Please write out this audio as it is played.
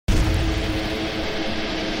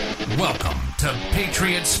Welcome to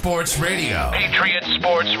Patriot Sports Radio. Patriot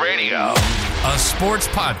Sports Radio. A sports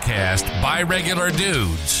podcast by regular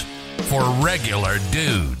dudes for regular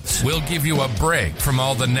dudes. We'll give you a break from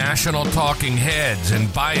all the national talking heads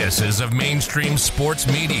and biases of mainstream sports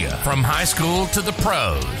media. From high school to the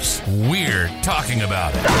pros, we're talking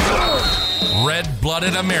about it.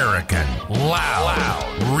 Red-blooded American,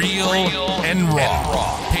 loud, real, and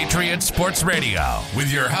raw. Patriot Sports Radio with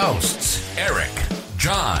your hosts, Eric,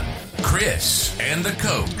 John, Chris, and the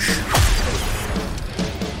coach.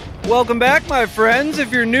 Welcome back, my friends.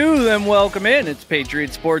 If you're new, then welcome in. It's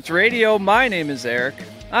Patriot Sports Radio. My name is Eric.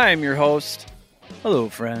 I am your host. Hello,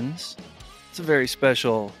 friends. It's a very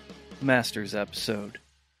special Masters episode.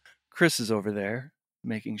 Chris is over there,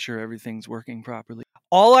 making sure everything's working properly.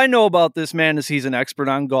 All I know about this man is he's an expert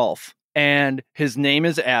on golf, and his name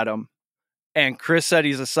is Adam. And Chris said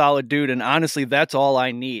he's a solid dude, and honestly, that's all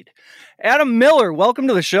I need. Adam Miller, welcome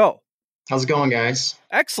to the show. How's it going, guys?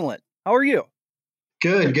 Excellent. How are you?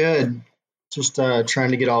 Good. Just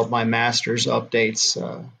trying to get all of my Masters updates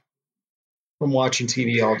from watching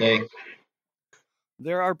TV all day.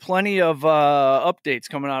 There are plenty of updates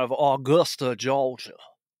coming out of Augusta, Georgia,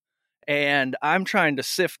 and I'm trying to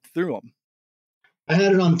sift through them. I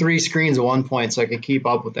had it on 3 screens at one point so I could keep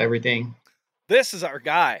up with everything. This is our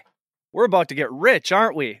guy. We're about to get rich,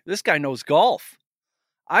 aren't we? This guy knows golf.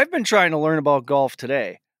 I've been trying to learn about golf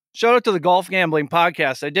today. Shout out to the Golf Gambling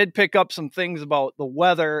Podcast. I did pick up some things about the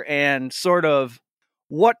weather and sort of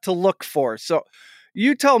what to look for. So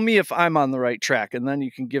you tell me if I'm on the right track, and then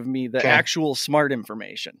you can give me the actual smart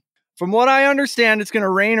information. From what I understand, it's going to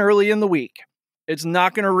rain early in the week. It's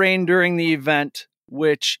not going to rain during the event,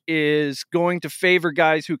 which is going to favor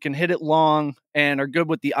guys who can hit it long and are good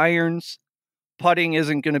with the irons. Putting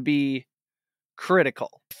isn't going to be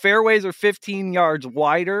critical. Fairways are 15 yards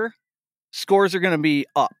wider. Scores are going to be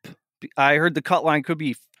up. I heard the cut line could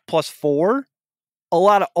be +4. A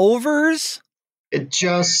lot of overs. It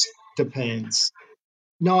just depends.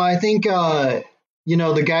 No, I think, the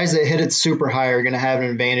guys that hit it super high are going to have an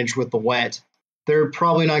advantage with the wet. They're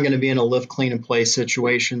probably not going to be in a lift, clean, and play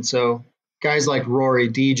situation. So guys like Rory,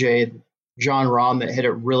 DJ, John Rahm that hit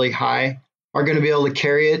it really high are going to be able to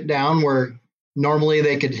carry it down where normally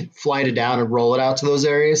they could flight it down and roll it out to those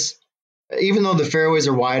areas. Even though the fairways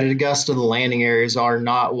are wide at Augusta, the landing areas are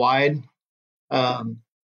not wide.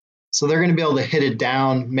 So they're going to be able to hit it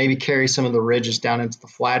down, maybe carry some of the ridges down into the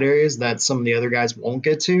flat areas that some of the other guys won't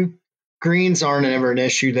get to. Greens aren't ever an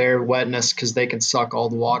issue there, wetness, because they can suck all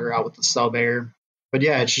the water out with the sub-air. But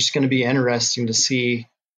yeah, it's just going to be interesting to see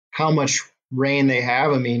how much rain they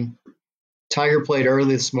have. I mean, Tiger played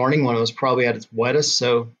early this morning when it was probably at its wettest,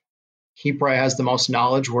 so he probably has the most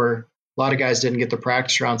knowledge where a lot of guys didn't get the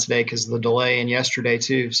practice round today because of the delay and yesterday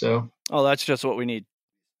too. So, that's just what we need.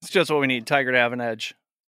 It's just what we need. Tiger to have an edge.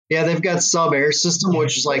 Yeah, they've got sub-air system,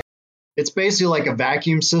 which is it's basically like a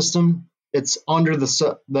vacuum system. It's under the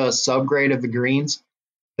subgrade of the greens.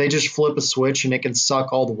 They just flip a switch and it can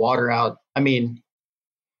suck all the water out. I mean,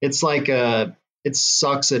 it's like it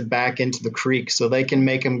sucks it back into the creek, so they can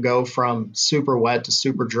make them go from super wet to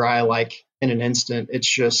super dry like in an instant. It's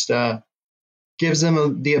just gives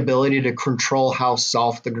them the ability to control how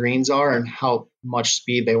soft the greens are and how much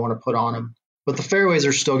speed they want to put on them. But the fairways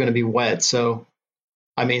are still going to be wet, so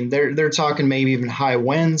I mean they're talking maybe even high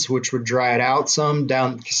winds, which would dry it out some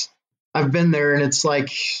down. I've been there and it's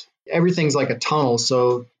like everything's like a tunnel,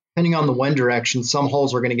 so depending on the wind direction, some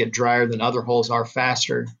holes are going to get drier than other holes are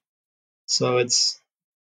faster. So it's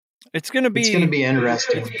going to be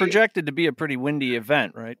interesting. It's projected to be a pretty windy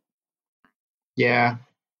event, right? Yeah,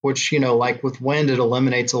 which, like with wind, it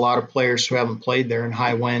eliminates a lot of players who haven't played there in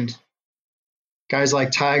high wind. Guys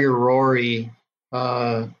like Tiger, Rory,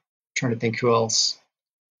 trying to think who else.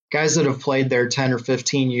 Guys that have played there 10 or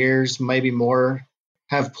 15 years, maybe more,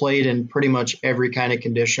 have played in pretty much every kind of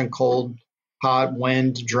condition, cold, hot,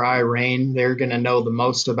 wind, dry, rain. They're going to know the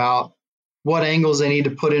most about what angles they need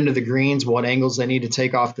to put into the greens, what angles they need to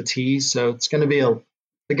take off the tees. So it's going to be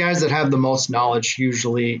the guys that have the most knowledge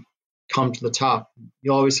usually come to the top.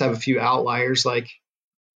 You always have a few outliers like,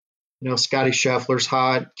 Scotty Scheffler's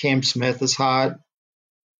hot, Cam Smith is hot,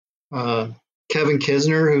 Kevin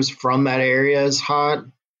Kisner, who's from that area, is hot.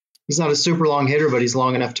 He's not a super long hitter, but he's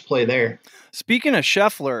long enough to play there. Speaking of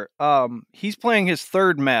Scheffler, he's playing his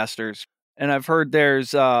 3rd Masters, and I've heard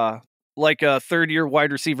there's like a 3rd-year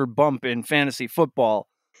wide receiver bump in fantasy football.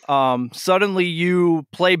 Suddenly you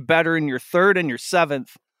play better in your 3rd and your 7th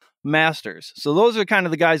Masters. So those are kind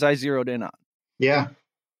of the guys I zeroed in on. Yeah.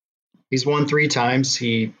 He's won 3 times.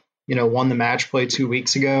 He, won the match play 2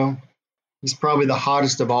 weeks ago. He's probably the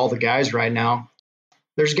hottest of all the guys right now.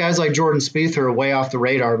 there's guys like Jordan Spieth who are way off the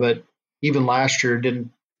radar, but even last year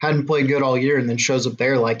hadn't played good all year and then shows up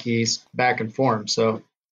there like he's back in form. So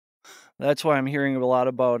that's why I'm hearing a lot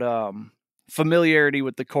about familiarity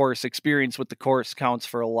with the course, experience with the course counts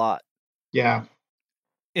for a lot. Yeah.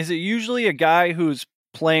 Is it usually a guy who's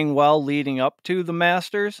playing well leading up to the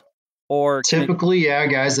Masters? Or typically, yeah,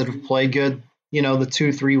 guys that have played good, the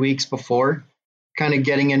 2-3 weeks before, kind of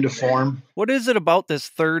getting into form. What is it about this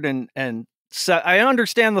third and I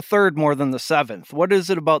understand the third more than the seventh. What is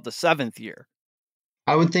it about the seventh year?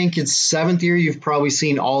 I would think it's seventh year. You've probably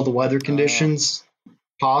seen all the weather conditions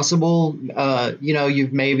possible.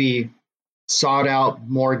 You've maybe sought out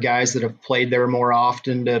more guys that have played there more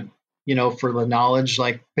often to, for the knowledge,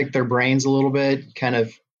 like pick their brains a little bit, kind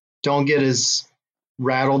of don't get as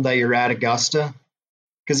rattled that you're at Augusta,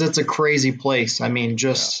 because it's a crazy place. I mean,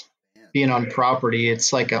 just being on property,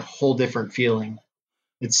 it's like a whole different feeling.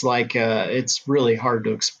 It's like it's really hard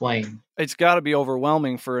to explain. It's got to be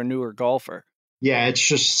overwhelming for a newer golfer. Yeah, it's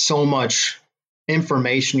just so much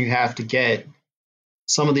information you have to get.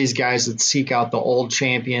 Some of these guys that seek out the old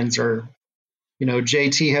champions are,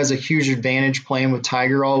 JT has a huge advantage playing with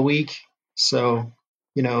Tiger all week. So,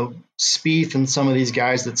 Spieth and some of these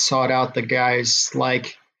guys that sought out the guys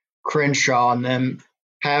like Crenshaw and them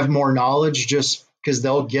have more knowledge just because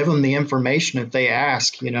they'll give them the information if they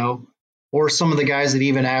ask, or some of the guys that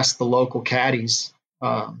even ask the local caddies.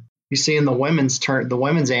 You see in the women's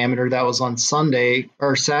amateur that was on Sunday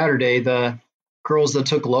or Saturday, the girls that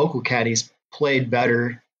took local caddies played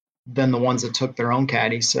better than the ones that took their own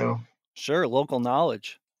caddies. So sure, local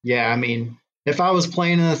knowledge. Yeah, I mean, if I was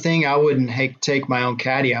playing in the thing, I wouldn't take my own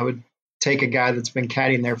caddy. I would take a guy that's been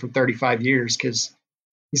caddying there for 35 years because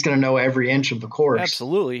he's going to know every inch of the course.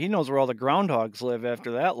 Absolutely. He knows where all the groundhogs live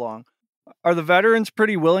after that long. Are the veterans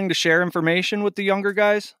pretty willing to share information with the younger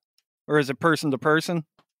guys? Or is it person to person?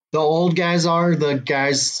 The old guys are. The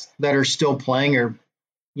guys that are still playing are,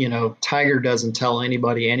 Tiger doesn't tell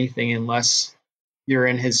anybody anything unless you're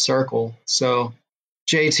in his circle. So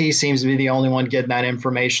JT seems to be the only one getting that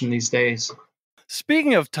information these days.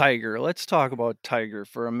 Speaking of Tiger, let's talk about Tiger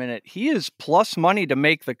for a minute. He is plus money to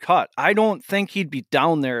make the cut. I don't think he'd be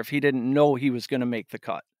down there if he didn't know he was going to make the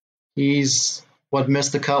cut. He's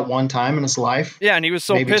missed the cut one time in his life. Yeah, and he was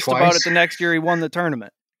so pissed about it the next year he won the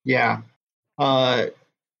tournament. Yeah.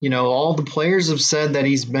 All the players have said that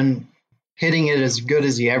he's been hitting it as good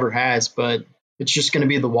as he ever has, but it's just going to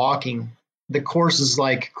be the walking. The course is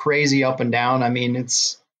like crazy up and down. I mean,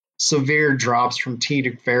 it's severe drops from tee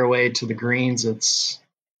to fairway to the greens.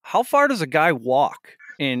 How far does a guy walk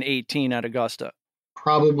in 18 at Augusta?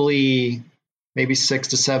 Probably maybe 6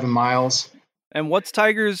 to 7 miles. And what's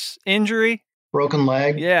Tiger's injury? Broken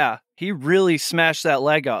leg. Yeah, he really smashed that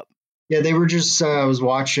leg up. Yeah, they were just, I was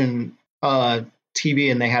watching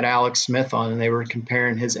TV and they had Alex Smith on and they were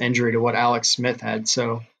comparing his injury to what Alex Smith had.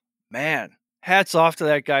 So, man, hats off to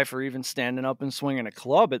that guy for even standing up and swinging a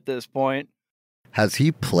club at this point. Has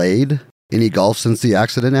he played any golf since the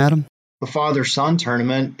accident, Adam? The father-son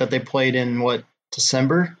tournament that they played in,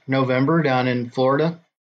 November down in Florida.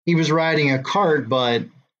 He was riding a cart, but,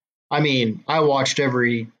 I mean, I watched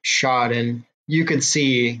every shot and you could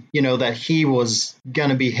see, that he was going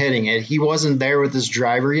to be hitting it. He wasn't there with his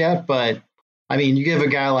driver yet, but, I mean, you give a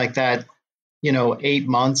guy like that, 8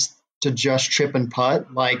 months to just chip and putt,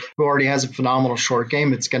 who already has a phenomenal short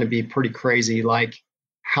game, it's going to be pretty crazy,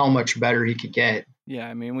 how much better he could get. Yeah,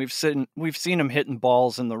 I mean, we've seen him hitting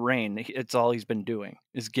balls in the rain. It's all he's been doing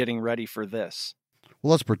is getting ready for this.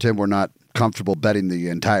 Well, let's pretend we're not comfortable betting the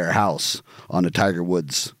entire house on a Tiger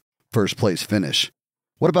Woods first place finish.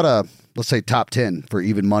 What about let's say top 10 for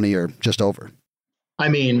even money or just over? I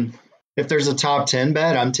mean, if there's a top 10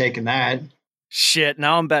 bet, I'm taking that. Shit,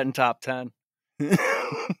 now I'm betting top 10.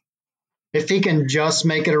 If he can just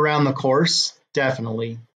make it around the course,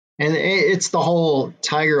 definitely. And it's the whole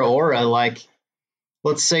Tiger aura.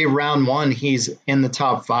 Let's say round 1, he's in the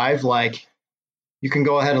top 5. You can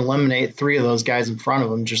go ahead and eliminate 3 of those guys in front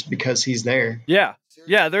of him just because he's there. Yeah.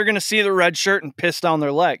 Yeah, they're going to see the red shirt and piss down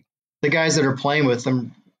their leg. The guys that are playing with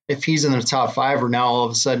him, if he's in the top 5, are now all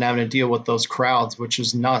of a sudden having to deal with those crowds, which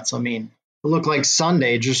is nuts. I mean, it looked like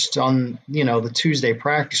Sunday just on, the Tuesday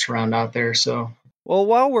practice round out there. So, well,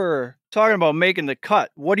 while we're talking about making the cut,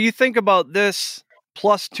 what do you think about this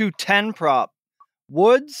plus 210 prop?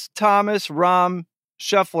 Woods, Thomas, Rahm,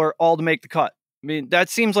 Scheffler, all to make the cut. I mean, that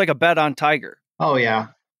seems like a bet on Tiger. Oh, yeah.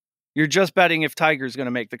 You're just betting if Tiger's going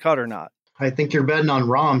to make the cut or not. I think you're betting on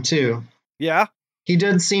Rahm, too. Yeah? He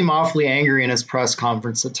did seem awfully angry in his press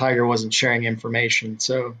conference that Tiger wasn't sharing information.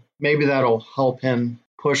 So maybe that'll help him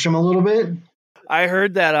push him a little bit. I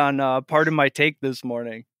heard that on part of my take this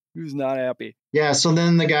morning. He was not happy. Yeah, so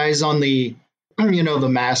then the guys on the, the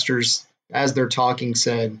Masters, as they're talking,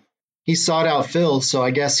 said he sought out Phil, so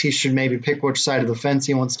I guess he should maybe pick which side of the fence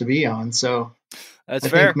he wants to be on. So That's I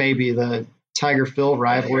fair. think maybe the Tiger-Phil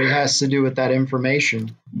rivalry has to do with that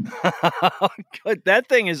information. That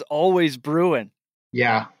thing is always brewing.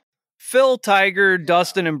 Yeah. Phil, Tiger,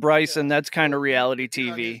 Dustin, and Bryson, that's kind of reality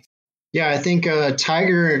TV. Yeah, I think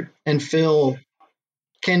Tiger and Phil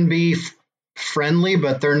can be friendly,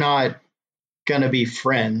 but they're not going to be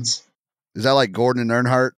friends. Is that like Gordon and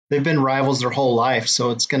Earnhardt? They've been rivals their whole life,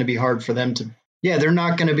 so it's going to be hard for them to. Yeah, they're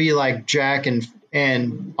not going to be like Jack and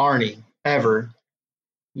Arnie ever.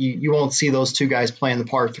 You won't see those two guys playing the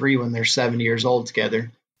par 3 when they're 70 years old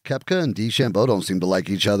together. Koepka and DeChambeau don't seem to like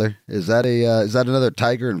each other. Is that another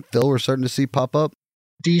Tiger and Phil we're starting to see pop up?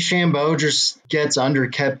 DeChambeau just gets under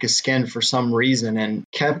Koepka's skin for some reason, and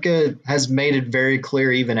Koepka has made it very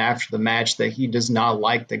clear even after the match that he does not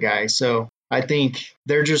like the guy. So I think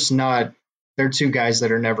they're just not. They're two guys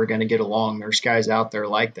that are never going to get along. There's guys out there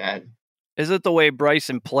like that. Is it the way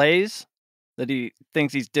Bryson plays that he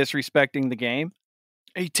thinks he's disrespecting the game?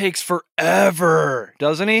 He takes forever,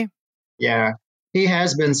 doesn't he? Yeah, he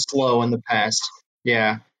has been slow in the past.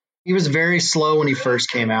 Yeah, he was very slow when he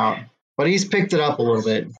first came out, but he's picked it up a little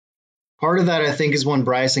bit. Part of that, I think, is when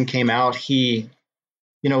Bryson came out, he,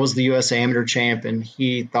 was the U.S. Amateur champ, and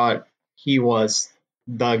he thought he was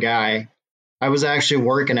the guy. I was actually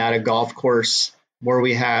working at a golf course where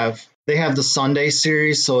they have the Sunday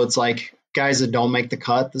series, so it's like guys that don't make the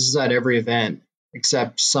cut. This is at every event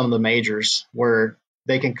except some of the majors where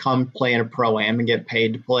they can come play in a pro-am and get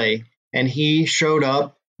paid to play. And he showed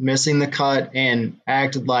up missing the cut and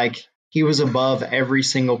acted like he was above every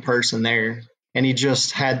single person there. And he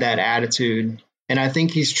just had that attitude. And I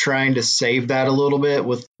think he's trying to save that a little bit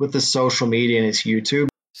with the social media and his YouTube.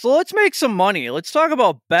 So let's make some money. Let's talk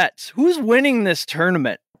about bets. Who's winning this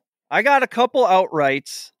tournament? I got a couple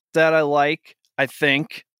outrights that I like, I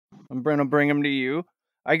think. I'm going to bring them to you.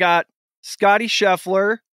 I got Scotty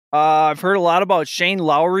Scheffler. I've heard a lot about Shane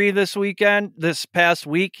Lowry this past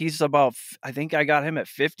week. He's about, I think I got him at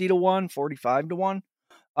 50-1,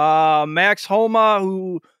 45-1. Max Homa,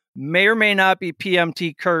 who may or may not be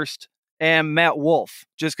PMT cursed, and Matt Wolff,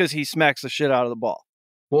 just because he smacks the shit out of the ball.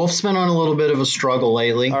 Wolf's been on a little bit of a struggle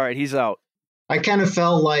lately. All right, he's out. I kind of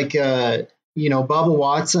felt like, Bubba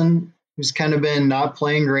Watson, who's kind of been not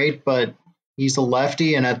playing great, but he's a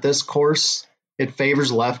lefty, and at this course, it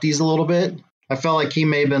favors lefties a little bit. I felt like he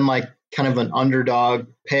may have been like kind of an underdog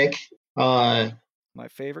pick. My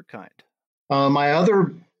favorite kind. My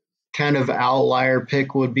other kind of outlier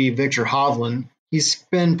pick would be Victor Hovland. He's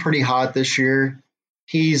been pretty hot this year.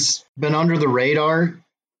 He's been under the radar.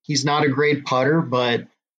 He's not a great putter, but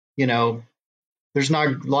there's not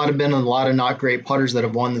a lot of not great putters that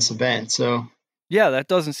have won this event. So yeah, that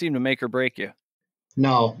doesn't seem to make or break you.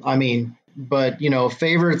 No, but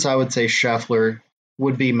favorites, I would say Scheffler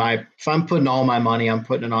would be if I'm putting all my money, I'm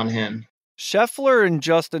putting it on him. Scheffler and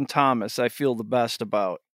Justin Thomas, I feel the best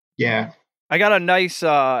about. Yeah. I got a nice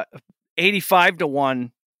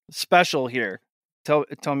 85-1 special here. Tell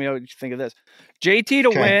me what you think of this. JT to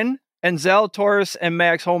win, and Zalatoris and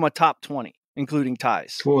Max Homa top 20, including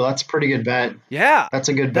ties. Cool, that's a pretty good bet. Yeah. That's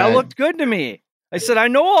a good bet. That looked good to me. I said, I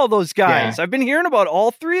know all those guys. Yeah. I've been hearing about all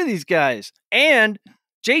three of these guys. And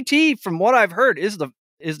JT, from what I've heard, is the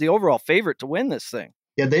overall favorite to win this thing.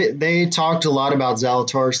 Yeah, they talked a lot about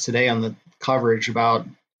Zalatoris today on the coverage about,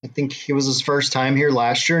 I think it was his first time here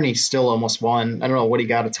last year, and he still almost won. I don't know what he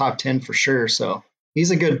got, a top 10 for sure. So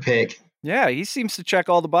he's a good pick. Yeah, he seems to check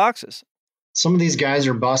all the boxes. Some of these guys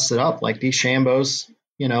are busted up, like DeChambeau's,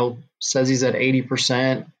 says he's at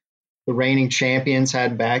 80%. The reigning champions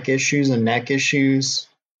had back issues and neck issues.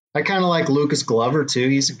 I kind of like Lucas Glover, too.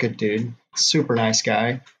 He's a good dude. Super nice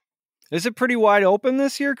guy. Is it pretty wide open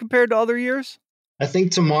this year compared to other years? I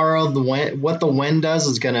think tomorrow, what the wind does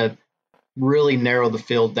is going to really narrow the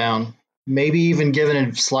field down. Maybe even giving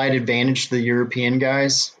a slight advantage to the European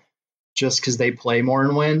guys just because they play more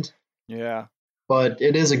in wind. Yeah. But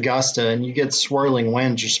it is Augusta, and you get swirling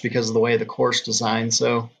wind just because of the way the course designed.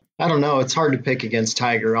 So I don't know. It's hard to pick against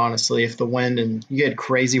Tiger, honestly, if the wind and you get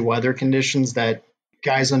crazy weather conditions that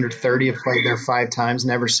guys under 30 have played there 5 times,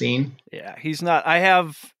 never seen. Yeah, he's not. I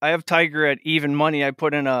have Tiger at even money. I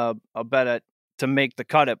put in a bet to make the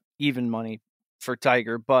cut at even money for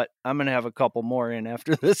Tiger, but I'm going to have a couple more in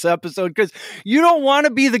after this episode because you don't want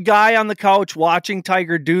to be the guy on the couch watching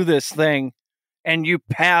Tiger do this thing and you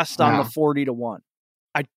passed on the 40-1.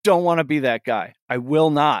 I don't want to be that guy. I will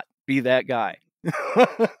not be that guy.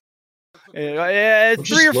 Three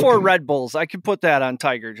just or four looking. Red Bulls. I could put that on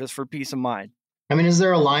Tiger just for peace of mind. I mean, is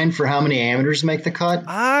there a line for how many amateurs make the cut?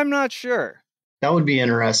 I'm not sure. That would be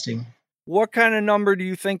interesting. What kind of number do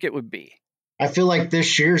you think it would be? I feel like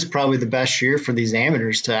this year is probably the best year for these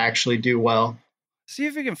amateurs to actually do well. See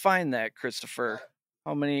if you can find that, Christopher.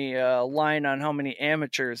 How many line on how many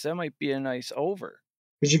amateurs? That might be a nice over.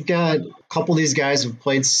 Because you've got a couple of these guys who've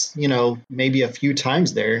played, maybe a few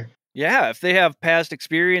times there. Yeah, if they have past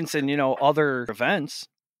experience in, other events.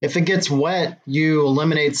 If it gets wet, you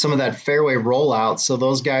eliminate some of that fairway rollout. So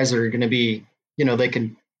those guys are going to be, they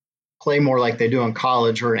can play more like they do in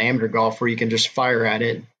college or in amateur golf where you can just fire at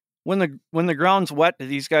it. When the ground's wet, do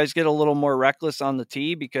these guys get a little more reckless on the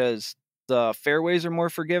tee because the fairways are more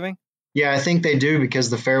forgiving? Yeah, I think they do because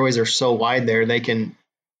the fairways are so wide there.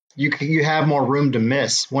 You have more room to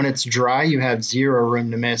miss. When it's dry, you have zero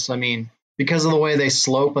room to miss. I mean, because of the way they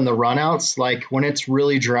slope and the runouts, like when it's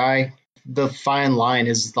really dry, the fine line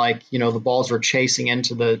is like, the balls are chasing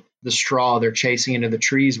into the straw. They're chasing into the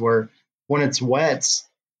trees, where when it's wet,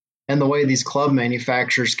 and the way these club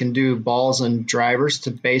manufacturers can do balls and drivers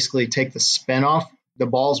to basically take the spin off, the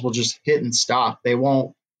balls will just hit and stop. They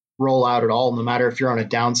won't roll out at all, no matter if you're on a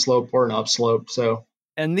downslope or an upslope. So,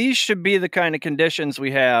 and these should be the kind of conditions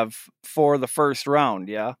we have for the first round,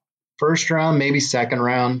 yeah? First round, maybe second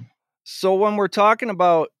round. So when we're talking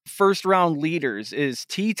about first round leaders, is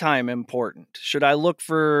tee time important? Should I look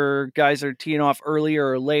for guys that are teeing off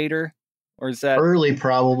earlier or later? Or is that early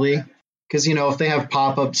probably? Because, if they have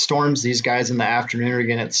pop-up storms, these guys in the afternoon are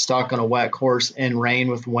going to get stuck on a wet course in rain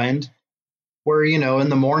with wind. Where, in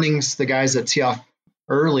the mornings, the guys that tee off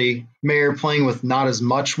early may are playing with not as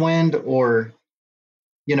much wind, or,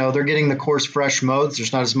 they're getting the course fresh modes.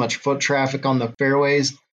 There's not as much foot traffic on the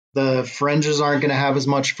fairways. The fringes aren't going to have as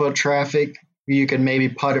much foot traffic. You can maybe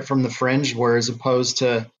putt it from the fringe, whereas opposed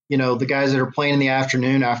to, the guys that are playing in the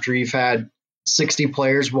afternoon after you've had 60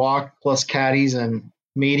 players walk plus caddies and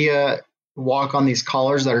media walk on these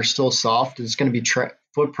collars that are still soft. It's going to be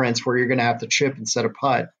footprints where you're going to have to chip instead of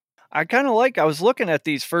putt. I was looking at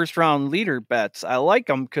these first round leader bets. I like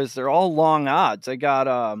them because they're all long odds. I got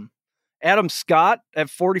Adam Scott at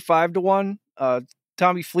 45-1,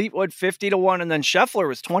 Tommy Fleetwood 50-1, and then Scheffler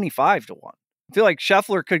was 25-1. I feel like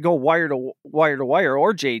Scheffler could go wire to wire,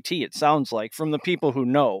 or JT. It sounds like, from the people who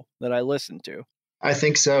know that I listen to. I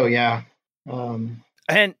think so. Yeah.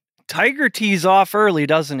 And Tiger tees off early,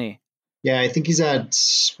 doesn't he? Yeah, I think he's at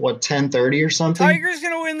 10:30 or something. Tiger's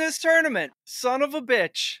gonna win this tournament. Son of a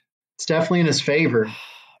bitch. It's definitely in his favor.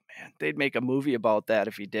 Man, they'd make a movie about that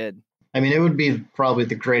if he did. I mean, it would be probably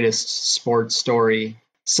the greatest sports story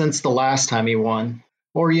since the last time he won.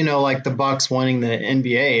 Or, like the Bucks winning the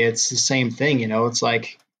NBA, it's the same thing, it's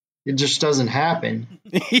like, it just doesn't happen.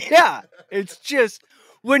 Yeah, it's just,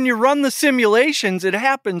 when you run the simulations, it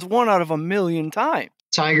happens 1 out of a million times.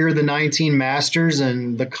 Tiger, the 19 Masters,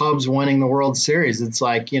 and the Cubs winning the World Series. It's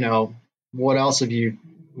like, what else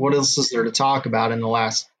is there to talk about in the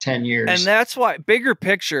last 10 years? And that's why, bigger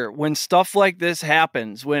picture, when stuff like this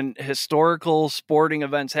happens, when historical sporting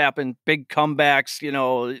events happen, big comebacks,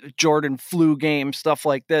 Jordan flu game, stuff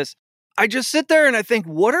like this, I just sit there and I think,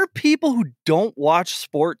 what are people who don't watch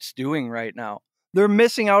sports doing right now? They're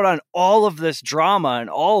missing out on all of this drama and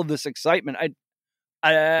all of this excitement.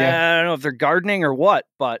 I don't know if they're gardening or what,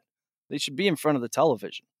 but they should be in front of the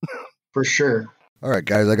television. For sure. All right,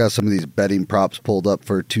 guys, I got some of these betting props pulled up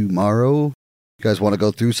for tomorrow. You guys want to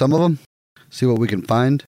go through some of them? See what we can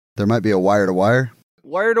find? There might be a wire-to-wire.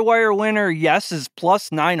 Wire-to-wire winner, yes, is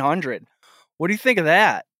plus 900. What do you think of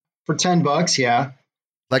that? For $10, yeah.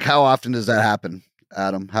 Like, how often does that happen,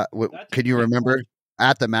 Adam? Can you remember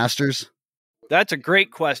at the Masters? That's a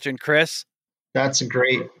great question, Chris. I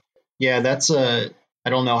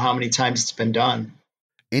don't know how many times it's been done.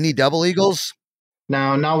 Any double eagles?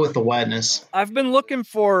 No, not with the wetness. I've been looking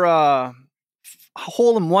for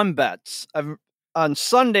hole-in-one bets. On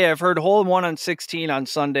Sunday, I've heard hole-in-one on 16 on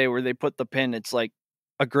Sunday where they put the pin. It's like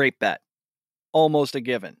a great bet. Almost a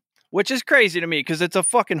given. Which is crazy to me because it's a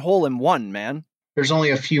fucking hole-in-one, man. There's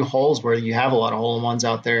only a few holes where you have a lot of hole-in-ones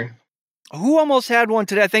out there. Who almost had one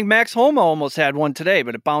today? I think Max Homa almost had one today,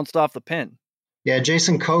 but it bounced off the pin. Yeah,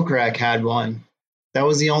 Jason Kokrak had one. That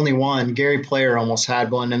was the only one. Gary Player almost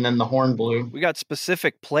had one, and then the horn blew. We got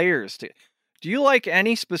specific players. Do you like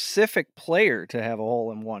any specific player to have a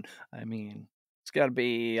hole-in-one? I mean, it's got to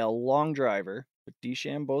be a long driver, but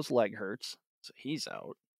DeChambeau's leg hurts, so he's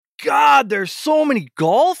out. God, there's so many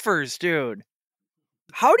golfers, dude.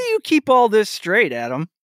 How do you keep all this straight, Adam?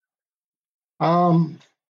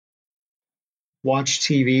 watch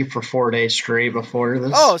TV for 4 days straight before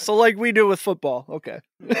this. Oh, so like we do with football. Okay.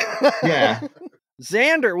 Yeah.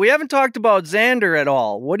 Xander, we haven't talked about Xander at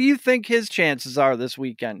all. What do you think his chances are this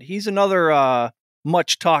weekend? He's another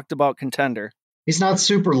much talked about contender. He's not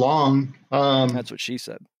super long. That's what she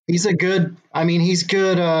said. He's good.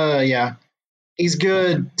 He's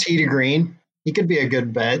good tee to green. He could be a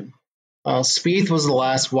good bet. Spieth was the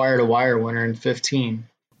last wire-to-wire winner in 15.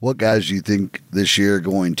 What guys do you think this year are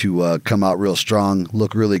going to come out real strong,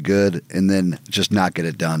 look really good, and then just not get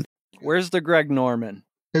it done? Where's the Greg Norman?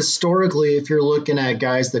 Historically, if you're looking at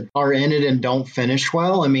guys that are in it and don't finish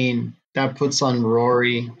well, that puts on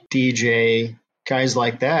Rory, DJ, guys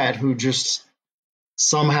like that who just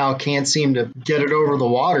somehow can't seem to get it over the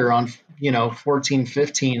water on 14,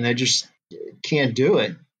 15. They just can't do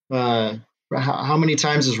it. How many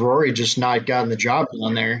times has Rory just not gotten the job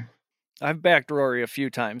done there? I've backed Rory a few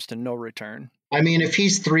times to no return. If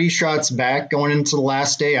he's 3 shots back going into the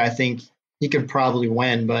last day, I think he could probably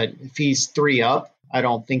win. But if he's 3 up, I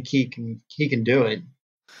don't think he can do it.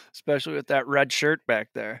 Especially with that red shirt back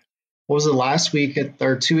there. What was it last week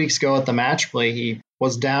or 2 weeks ago at the match play? He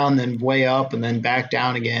was down, then way up, and then back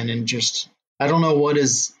down again. And just, I don't know what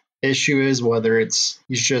his issue is, whether it's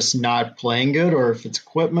he's just not playing good or if it's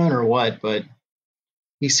equipment or what, but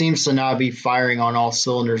he seems to not be firing on all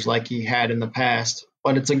cylinders like he had in the past.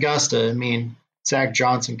 But it's Augusta. Zach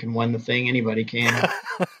Johnson can win the thing. Anybody can.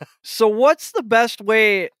 So what's the best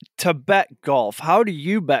way to bet golf? How do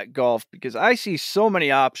you bet golf? Because I see so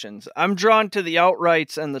many options. I'm drawn to the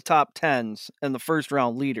outrights and the top 10s and the first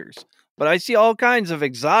round leaders, but I see all kinds of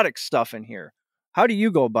exotic stuff in here. How do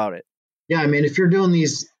you go about it? Yeah, if you're doing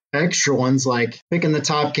these extra ones, like picking the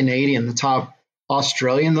top Canadian, the top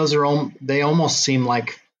Australian, they almost seem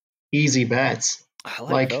like easy bets. I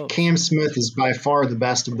like those. Cam Smith is by far the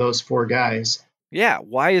best of those 4 guys. Yeah,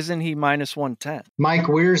 why isn't he minus 110? Mike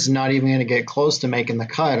Weir's not even going to get close to making the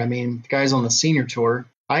cut. The guy's on the senior tour.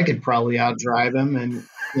 I could probably outdrive him, and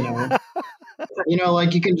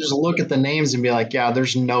you can just look at the names and be like, yeah,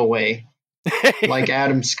 there's no way. Like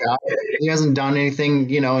Adam Scott, he hasn't done anything,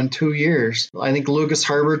 in 2 years. I think Lucas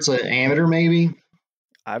Herbert's an amateur, maybe.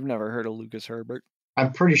 I've never heard of Lucas Herbert.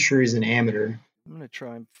 I'm pretty sure he's an amateur. I'm going to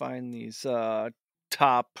try and find these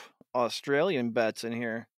top Australian bets in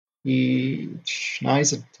here.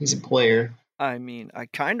 He's a player. I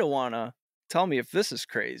kind of want to tell me if this is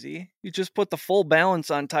crazy. You just put the full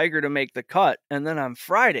balance on Tiger to make the cut, and then on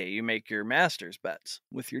Friday you make your Masters bets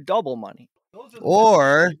with your double money.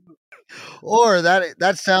 Or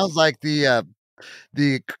that sounds like the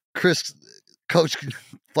Chris coach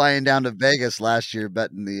flying down to Vegas last year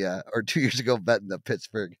betting or 2 years ago betting the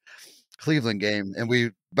Pittsburgh Cleveland game, and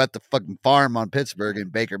we bet the fucking farm on Pittsburgh,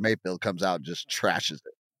 and Baker Mayfield comes out and just trashes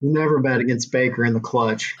it. You never bet against Baker in the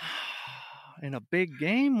clutch. In a big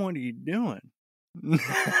game? What are you doing?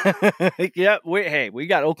 Yeah, we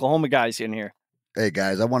got Oklahoma guys in here. Hey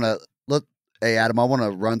guys, Hey Adam, I want to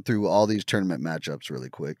run through all these tournament matchups really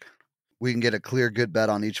quick. We can get a clear good bet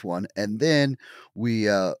on each one, and then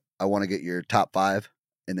I want to get your top 5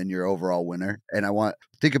 and then your overall winner. And I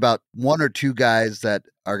think about 1 or 2 guys that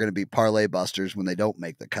are going to be parlay busters when they don't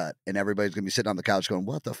make the cut. And everybody's going to be sitting on the couch going,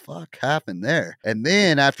 what the fuck happened there? And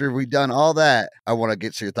then after we've done all that, I want to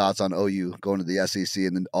get your thoughts on OU going to the SEC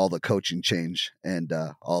and then all the coaching change and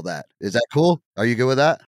all that. Is that cool? Are you good with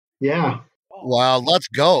that? Yeah. Well, let's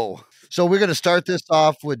go. So we're going to start this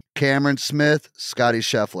off with Cameron Smith, Scotty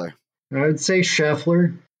Scheffler. I would say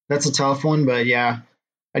Scheffler. That's a tough one, but yeah.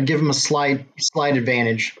 I'd give him a slight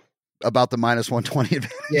advantage. About the minus 120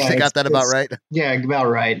 advantage. Yeah, I got that about right? Yeah, about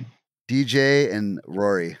right. DJ and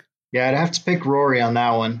Rory. Yeah, I'd have to pick Rory on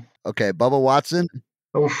that one. Okay, Bubba Watson.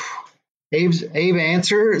 Oof. Abe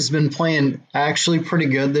Answer has been playing actually pretty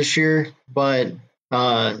good this year, but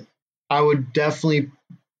I would definitely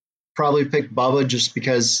probably pick Bubba just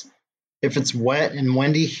because if it's wet and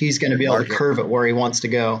windy, he's going to be able to curve it where he wants to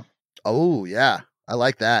go. Oh, yeah. I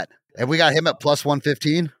like that. And we got him at plus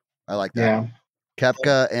 115. I like that. Yeah.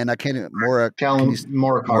 Kepka and I can't even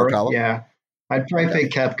Morikawa. Yeah. I'd probably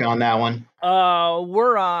pick Kepka on that one.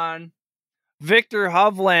 We're on Victor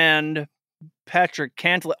Hovland, Patrick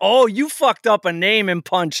Cantlay. Oh, you fucked up a name and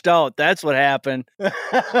punched out. That's what happened. I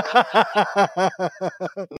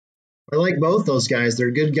like both those guys.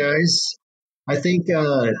 They're good guys. I think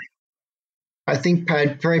I'd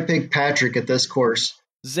probably pick Patrick at this course.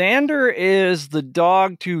 Xander is the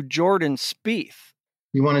dog to Jordan Spieth.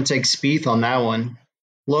 You want to take Spieth on that one.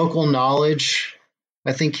 Local knowledge.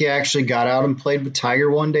 I think he actually got out and played with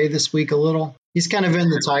Tiger one day this week a little. He's kind of in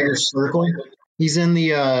the Tiger circle. He's in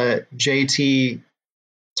the JT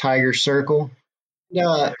Tiger circle.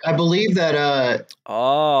 I believe that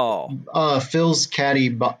Phil's caddy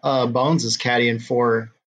Bones is caddying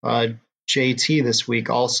for JT this week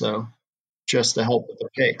also, just to help with the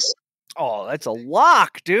picks. Oh, that's a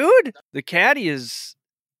lock, dude. The caddy is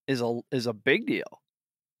a big deal.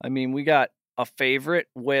 I mean, we got a favorite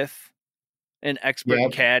with an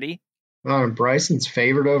expert caddy. Bryson's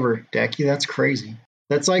favored over Hideki. That's crazy.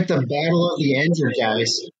 That's like the battle of the injured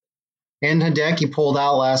guys. And Hideki pulled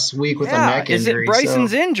out last week with a neck injury.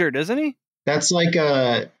 Bryson's injured, isn't he? That's like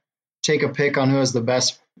take a pick on who has the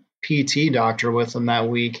best PT doctor with him that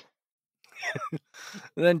week.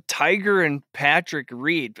 Then Tiger and Patrick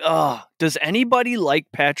Reed. Does anybody like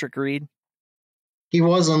Patrick Reed? He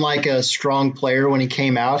wasn't like a strong player when he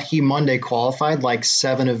came out. He Monday qualified like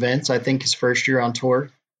 7 events, I think his first year on tour.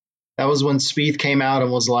 That was when Spieth came out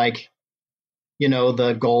and was like,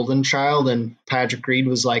 the golden child, and Patrick Reed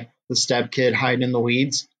was like the step kid hiding in the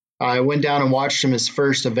weeds. I went down and watched him his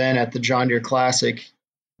first event at the John Deere Classic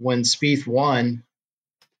when Spieth won,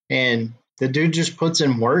 and the dude just puts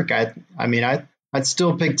in work. I'd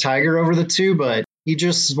still pick Tiger over the two, but he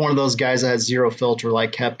just is one of those guys that has zero filter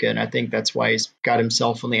like Koepka, and I think that's why he's got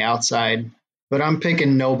himself on the outside. But I'm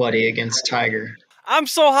picking nobody against Tiger. I'm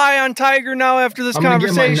so high on Tiger now after this conversation.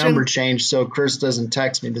 I'm going to get my number changed so Chris doesn't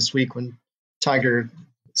text me this week when Tiger,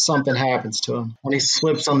 something happens to him. When he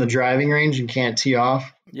slips on the driving range and can't tee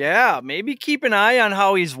off. Yeah, maybe keep an eye on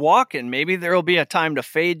how he's walking. Maybe there'll be a time to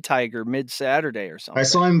fade Tiger mid-Saturday or something. I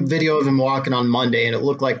saw him video of him walking on Monday, and it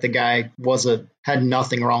looked like the guy had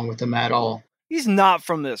nothing wrong with him at all. He's not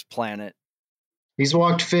from this planet. He's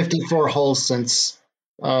walked 54 holes since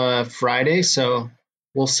Friday, so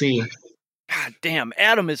we'll see. God damn,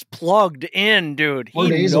 Adam is plugged in, dude. 4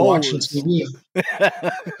 days of watching TV.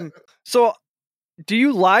 So, do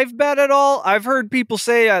you live bet at all? I've heard people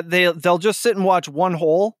say they'll just sit and watch one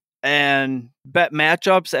hole and bet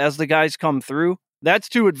matchups as the guys come through. That's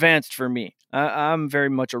too advanced for me. I'm very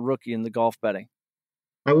much a rookie in the golf betting.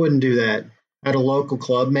 I wouldn't do that. At a local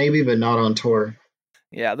club, maybe, but not on tour.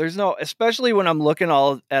 Yeah, especially when I'm looking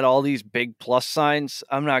at all these big plus signs,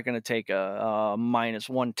 I'm not going to take a minus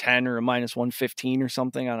 110 or a minus 115 or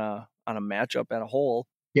something on a matchup at a hole.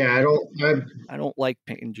 Yeah, I don't like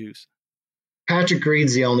picking juice. Patrick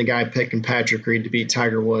Reed's the only guy picking Patrick Reed to beat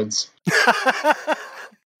Tiger Woods.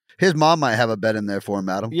 His mom might have a bet in there for him,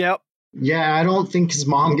 Adam. Yep. Yeah, I don't think his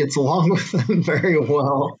mom gets along with him very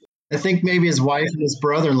well. I think maybe his wife and his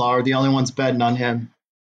brother-in-law are the only ones betting on him.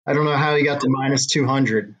 I don't know how he got to minus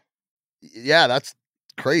 200. Yeah, that's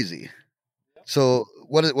crazy. So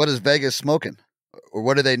what is Vegas smoking? Or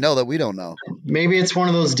what do they know that we don't know? Maybe it's one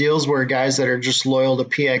of those deals where guys that are just loyal to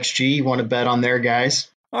PXG want to bet on their guys.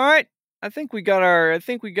 All right. I think we got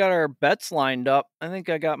our bets lined up. I think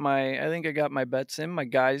I got my bets in. My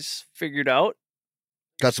guys figured out.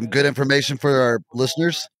 Got some good information for our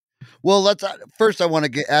listeners. Well, first I want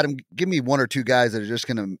to get Adam, give me one or two guys that are just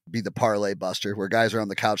going to be the parlay buster, where guys are on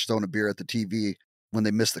the couch throwing a beer at the TV when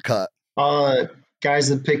they miss the cut. Guys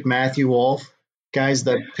that pick Matthew Wolff, guys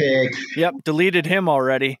that pick. Yep, deleted him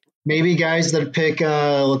already. Maybe guys that pick.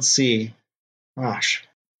 Let's see. Gosh,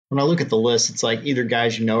 when I look at the list, it's like either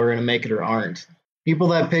guys are going to make it or aren't. People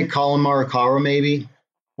that pick Colin Morikawa, maybe,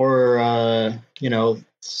 or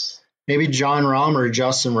maybe John Rahm or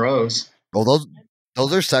Justin Rose. Oh,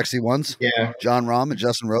 those are sexy ones. Yeah. John Rahm and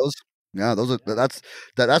Justin Rose. Yeah,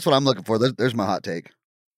 that's what I'm looking for. There's my hot take.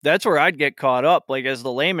 That's where I'd get caught up. Like, as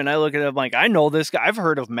the layman, I look at him like, I know this guy. I've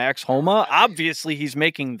heard of Max Homa. Obviously, he's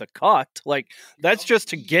making the cut. Like, that's just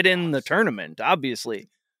to get in the tournament, obviously.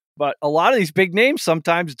 But a lot of these big names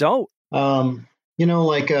sometimes don't.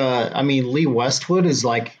 Lee Westwood is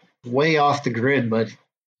like way off the grid, but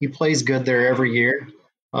he plays good there every year.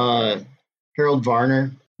 Harold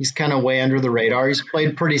Varner. He's kind of way under the radar. He's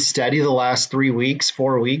played pretty steady the last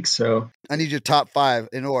 4 weeks. So I need your top 5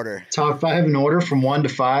 in order. Top 5 in order from 1 to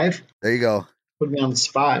 5. There you go. Put me on the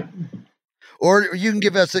spot. Or you can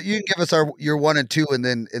give us your 1 and 2, and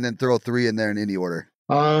then throw 3 in there in any order.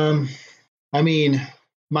 My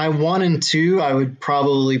 1 and 2, I would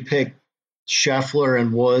probably pick Scheffler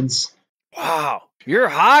and Woods. Wow, you're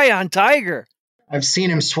high on Tiger. I've seen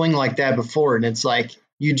him swing like that before, and it's like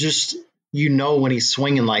when he's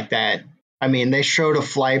swinging like that. I mean, they showed a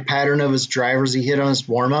flight pattern of his drivers he hit on his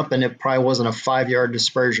warm-up, and it probably wasn't a 5-yard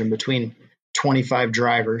dispersion between 25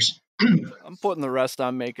 drivers. I'm putting the rest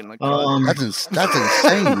on making the cut. That's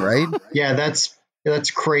insane, right? Yeah,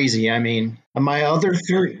 that's crazy. I mean, my other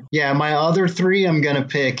 3, I'm going to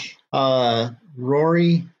pick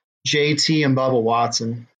Rory, JT, and Bubba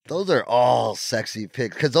Watson. Those are all sexy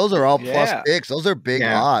picks because those are all plus picks. Those are big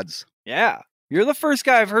odds. Yeah. You're the first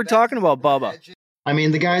guy I've heard talking about Bubba. I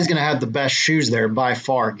mean, the guy's going to have the best shoes there by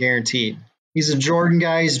far, guaranteed. He's a Jordan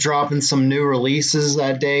guy. He's dropping some new releases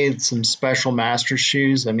that day, some special master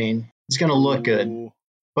shoes. I mean, he's going to look good.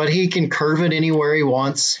 But he can curve it anywhere he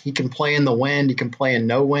wants. He can play in the wind. He can play in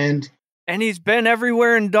no wind. And he's been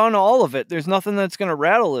everywhere and done all of it. There's nothing that's going to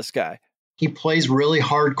rattle this guy. He plays really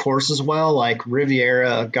hard courses well, like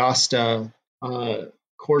Riviera, Augusta,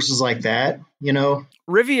 courses like that, you know?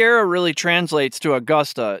 Riviera really translates to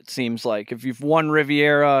Augusta, it seems like. If you've won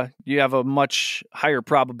Riviera, you have a much higher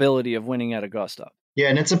probability of winning at Augusta. Yeah,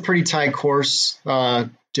 and it's a pretty tight course,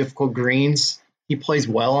 difficult greens. He plays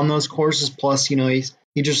well on those courses. Plus, you know,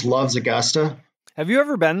 he just loves Augusta. Have you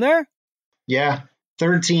ever been there? Yeah,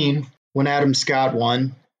 13 when Adam Scott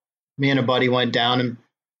won. Me and a buddy went down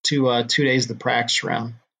to 2 days of the practice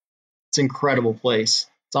round. It's an incredible place.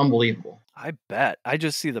 It's unbelievable. I bet. I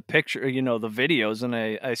just see the picture, you know, the videos, and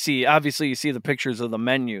I see, obviously you see the pictures of the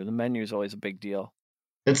menu. The menu is always a big deal.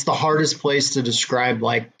 It's the hardest place to describe,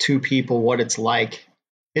 like, to people what it's like.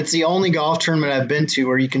 It's the only golf tournament I've been to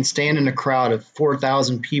where you can stand in a crowd of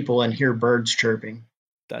 4,000 people and hear birds chirping.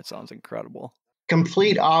 That sounds incredible.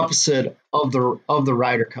 Complete opposite of the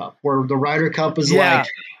Ryder Cup, where the Ryder Cup is like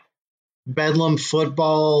Bedlam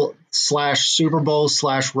football / Super Bowl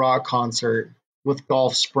 / rock concert with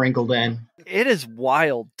golf sprinkled in. It is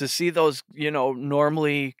wild to see those, you know,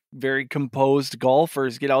 normally very composed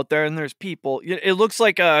golfers get out there and there's people. It looks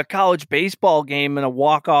like a college baseball game and a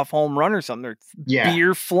walk-off home run or something. There's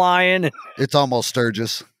beer flying. It's almost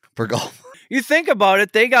Sturgis for golf. You think about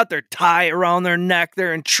it, they got their tie around their neck.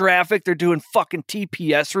 They're in traffic. They're doing fucking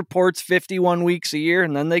TPS reports 51 weeks a year,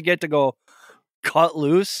 and then they get to go cut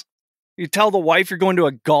loose. You tell the wife you're going to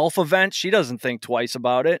a golf event, she doesn't think twice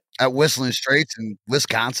about it. At Whistling Straits in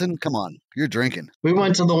Wisconsin? Come on, you're drinking. We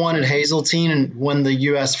went to the one at Hazeltine and when the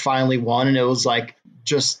U.S. finally won, and it was like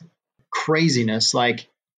just craziness, like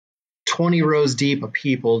 20 rows deep of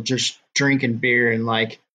people just drinking beer. And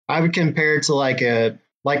like, I would compare it to like a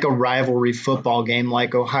rivalry football game,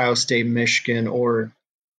 like Ohio State, Michigan, or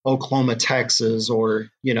Oklahoma, Texas, or,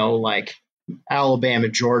 you know, like Alabama,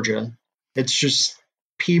 Georgia. It's just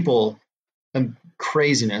people and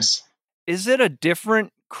craziness. Is it a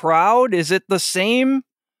different crowd? Is it the same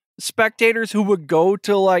spectators who would go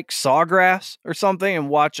to like Sawgrass or something and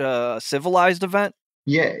watch a civilized event?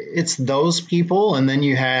 Yeah, it's those people. And then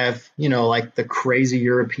you have, you know, like the crazy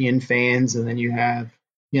European fans. And then you have,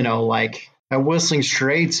 you know, like at Whistling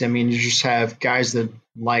Straits, I mean, you just have guys that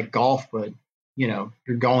like golf, but, you know,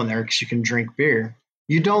 you're going there because you can drink beer.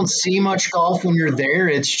 You don't see much golf when you're there.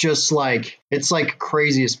 It's just like, it's like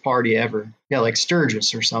craziest party ever. Yeah, like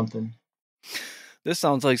Sturgis or something. This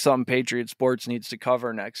sounds like something Patriot Sports needs to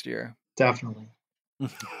cover next year. Definitely.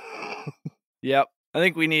 Yep. I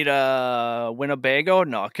think we need a Winnebago,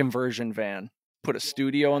 a conversion van. Put a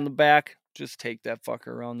studio in the back. Just take that fucker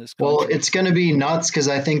around this country. Well, it's going to be nuts because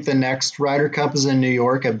I think the next Ryder Cup is in New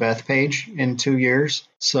York at Bethpage in 2 years.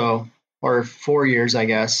 So, or 4 years, I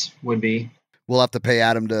guess, would be. We'll have to pay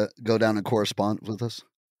Adam to go down and correspond with us.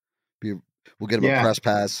 We'll get him a press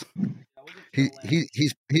pass.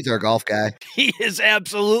 He's our golf guy. He is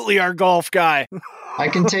absolutely our golf guy. I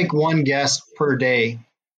can take one guest per day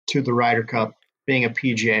to the Ryder Cup, being a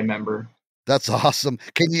PGA member. That's awesome.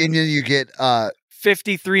 Can you get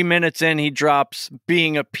 53 minutes in, he drops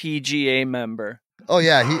being a PGA member. Oh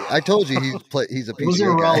yeah, I told you he's a PGA. It was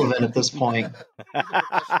irrelevant guy. At this point.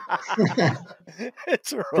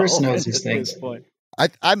 It's irrelevant. Chris knows these things.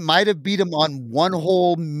 I might have beat him on one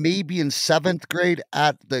hole, maybe in 7th grade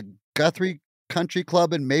at the Guthrie Country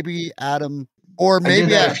Club, and maybe Adam, or maybe I did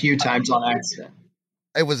that a few times on accident.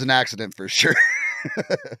 It was an accident for sure.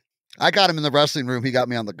 I got him in the wrestling room. He got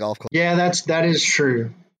me on the golf club. Yeah, that is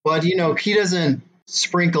true. But you know, he doesn't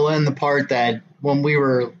sprinkle in the part that when we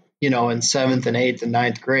were, you know, in 7th and 8th and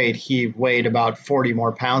 9th grade, he weighed about 40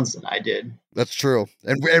 more pounds than I did. That's true.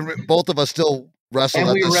 And both of us still wrestled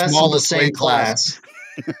at the smallest weight class.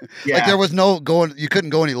 Yeah. Like there was no going, you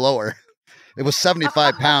couldn't go any lower. It was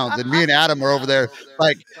 75 pounds. And me and Adam were over there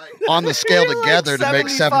like on the scale together to make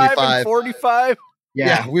 75. 45.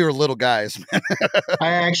 Yeah, we were little guys.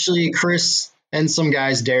 Chris and some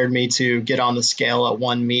guys dared me to get on the scale at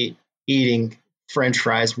one meet eating French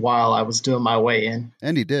fries while I was doing my weigh in.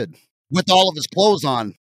 And he did. With all of his clothes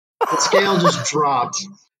on. The scale just dropped.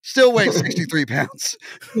 Still weighs 63 pounds.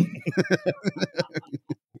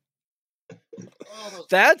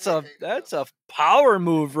 That's a power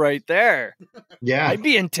move right there. Yeah. I'd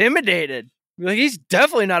be intimidated. Like, he's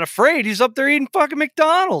definitely not afraid. He's up there eating fucking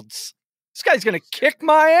McDonald's. This guy's going to kick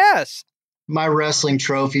my ass. My wrestling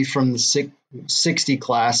trophy from the 60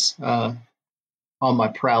 class on my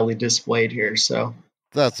proudly displayed here. So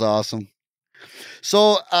That's awesome.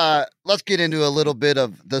 So let's get into a little bit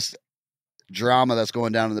of this drama that's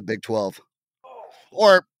going down in the Big 12.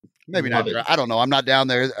 Or maybe not. Love it. I don't know. I'm not down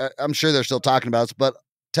there. I'm sure they're still talking about it, but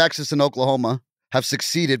Texas and Oklahoma have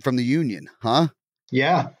succeeded from the union, huh?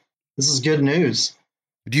 Yeah, this is good news.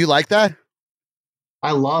 Do you like that?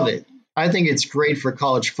 I love it. I think it's great for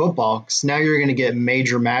college football because now you're going to get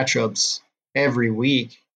major matchups every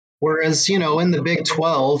week. Whereas, in the Big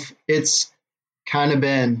 12, it's kind of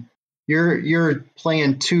been you're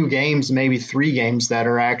playing 2 games, maybe 3 games that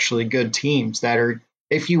are actually good teams that are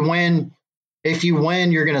if you win,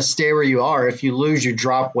 you're going to stay where you are. If you lose, you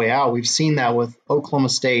drop way out. We've seen that with Oklahoma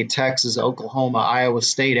State, Texas, Oklahoma, Iowa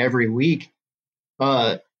State every week.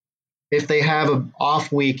 If they have an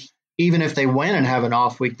off week, even if they win and have an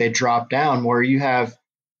off week, they drop down. Where you have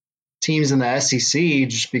teams in the SEC,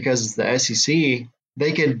 just because it's the SEC,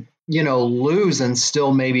 they could, lose and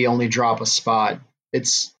still maybe only drop a spot.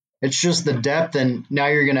 It's just the depth, and now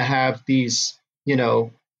you're going to have these,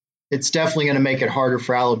 it's definitely going to make it harder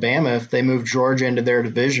for Alabama if they move Georgia into their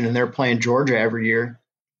division and they're playing Georgia every year.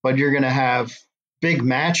 But you're going to have big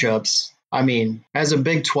matchups. I mean, as a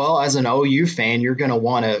Big 12, as an OU fan, you're going to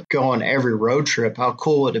want to go on every road trip. How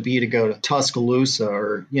cool would it be to go to Tuscaloosa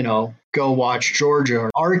or, go watch Georgia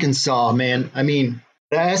or Arkansas, man? I mean,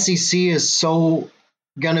 the SEC is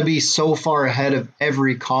going to be so far ahead of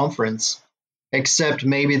every conference except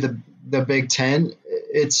maybe the Big 10.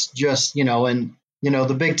 It's just,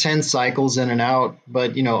 the Big 10 cycles in and out,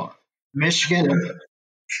 but, Michigan,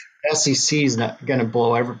 SEC is not going to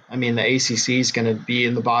blow the ACC is going to be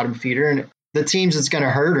in the bottom feeder, and the teams it's going to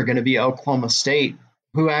hurt are going to be Oklahoma State,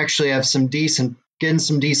 who actually have getting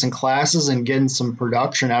some decent classes and getting some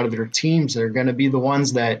production out of their teams. They're going to be the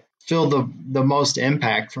ones that feel the most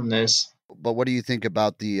impact from this. But what do you think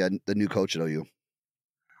about the new coach at OU?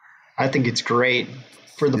 I think it's great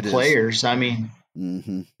for the players. I mean,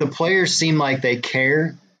 the players seem like they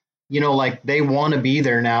care, like they want to be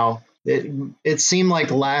there now. It seemed like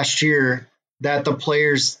last year that the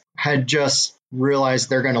players had just realized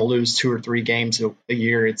they're going to lose 2 or 3 games a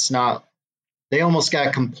year. It's not, they almost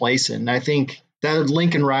got complacent. And I think that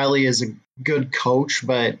Lincoln Riley is a good coach,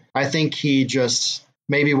 but I think he just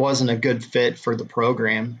maybe wasn't a good fit for the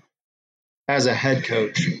program as a head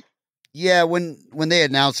coach. Yeah, when they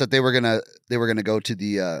announced that they were gonna go to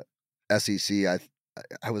the SEC,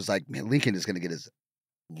 I was like, man, Lincoln is gonna get his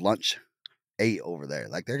lunch ate over there.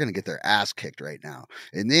 Like they're gonna get their ass kicked right now.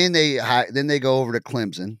 And then they go over to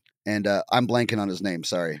Clemson, and I'm blanking on his name.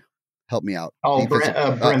 Sorry, help me out. Oh,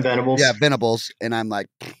 Brent Venables. Yeah, Venables. And I'm like,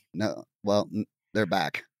 no, well, they're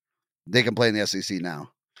back. They can play in the SEC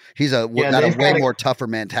now. He's got a way more tougher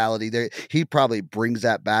mentality. He probably brings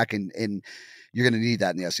that back, and you're going to need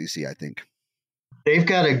that in the SEC, I think. They've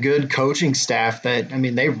got a good coaching staff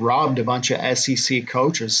they've robbed a bunch of SEC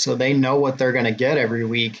coaches, so they know what they're going to get every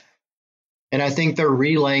week. And I think they're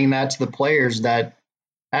relaying that to the players that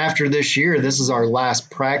after this year, this is our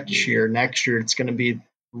last practice year. Next year, it's going to be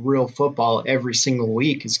real football every single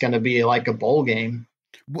week. It's going to be like a bowl game.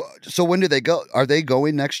 So when do they go? Are they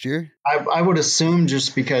going next year? I would assume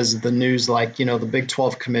just because of the news, the Big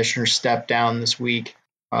 12 commissioner stepped down this week.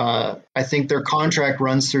 I think their contract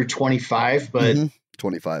runs through 25, but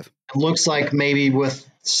 25. It looks like maybe with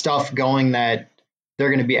stuff going that they're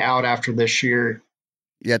going to be out after this year.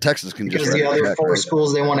 Yeah, Texas can because the other 4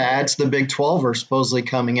 schools they want to add to the Big 12 are supposedly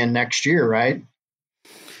coming in next year, right?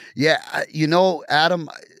 Yeah, Adam,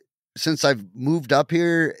 since I've moved up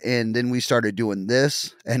here and then we started doing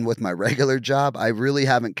this and with my regular job, I really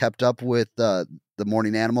haven't kept up with the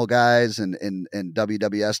Morning Animal guys and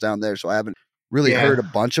WWS down there, so I haven't really heard a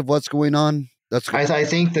bunch of what's going on. I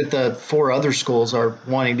think that the 4 other schools are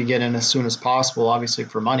wanting to get in as soon as possible, obviously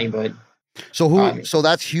for money. But so so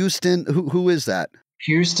that's Houston. Who is that?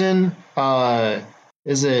 Houston.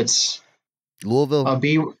 Is it Louisville?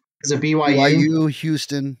 Is it BYU? BYU,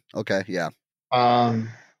 Houston. Okay, yeah. I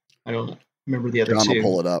don't remember the other John 2. will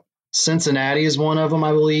pull it up. Cincinnati is one of them,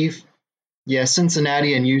 I believe. Yeah,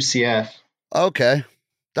 Cincinnati and UCF. Okay,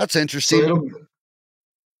 that's interesting. So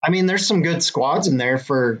there's some good squads in there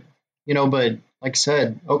for, but like I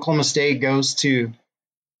said, Oklahoma State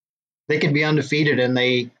they could be undefeated and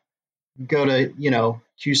they go to,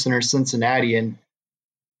 Houston or Cincinnati and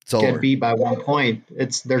get beat by 1 point.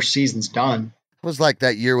 Their season's done. It was like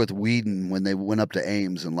that year with Whedon when they went up to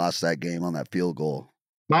Ames and lost that game on that field goal.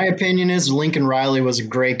 My opinion is Lincoln Riley was a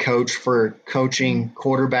great coach for coaching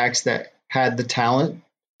quarterbacks that had the talent.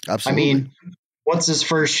 Absolutely. What's his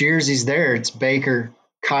first years he's there? It's Baker,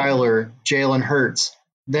 Kyler, Jalen Hurts.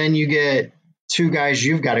 Then you get two guys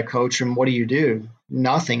you've got to coach, and what do?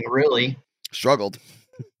 Nothing really. Struggled.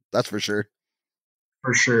 That's for sure.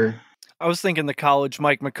 For sure. I was thinking the college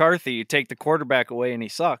Mike McCarthy, you take the quarterback away and he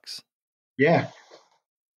sucks. Yeah.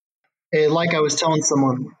 Like I was telling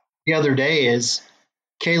someone the other day is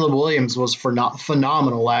Caleb Williams was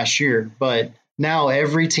phenomenal last year, but now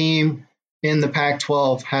every team in the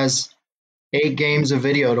Pac-12 has 8 games of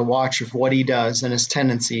video to watch of what he does and his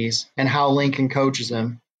tendencies and how Lincoln coaches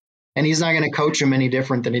him. And he's not going to coach him any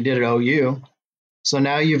different than he did at OU. So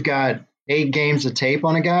now you've got 8 games of tape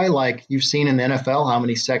on a guy. Like you've seen in the NFL how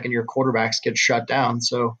many second-year quarterbacks get shut down.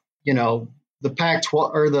 So, the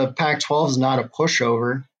Pac-12 or the Pac-12 is not a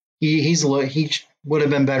pushover. He would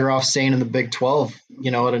have been better off staying in the Big 12,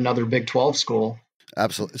 at another Big 12 school.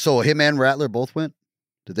 Absolutely. So him and Rattler both went?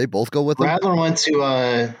 Did they both go with him? Rattler went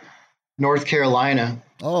to North Carolina.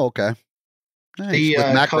 Oh, okay. Nice. The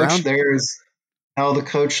Mac coach Brown?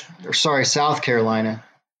 South Carolina.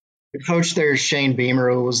 The coach there is Shane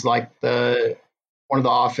Beamer, who was like one of the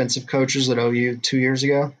offensive coaches at OU 2 years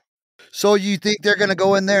ago. So you think they're going to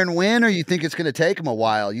go in there and win, or you think it's going to take them a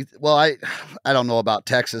while? I don't know about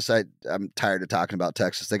Texas. I'm tired of talking about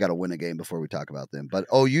Texas. They got to win a game before we talk about them. But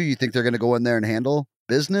OU, you think they're going to go in there and handle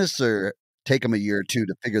business, or take them a year or two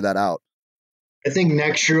to figure that out? I think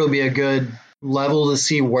next year will be a good level to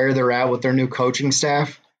see where they're at with their new coaching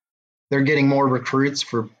staff. They're getting more recruits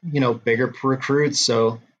for, bigger recruits.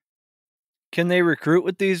 So can they recruit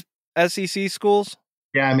with these SEC schools?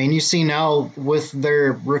 Yeah, I mean, you see now with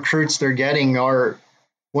their recruits they're getting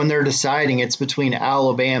when they're deciding it's between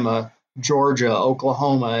Alabama, Georgia,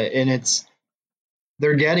 Oklahoma, and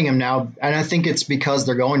they're getting them now. And I think it's because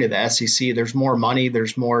they're going to the SEC. There's more money.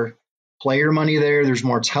 There's more player money there. There's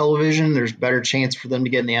more television. There's better chance for them to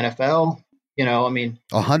get in the NFL.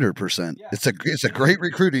 100%. It's a great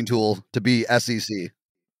recruiting tool to be SEC.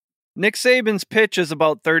 Nick Saban's pitch is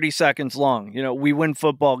about 30 seconds long. We win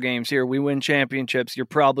football games here. We win championships. You're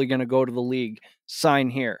probably going to go to the league. Sign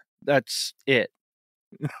here. That's it.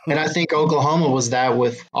 And I think Oklahoma was that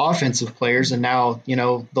with offensive players. And now,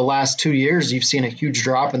 the last 2 years, you've seen a huge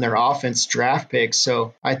drop in their offense draft picks.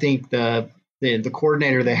 So I think the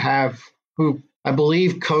coordinator they have, who I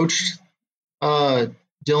believe coached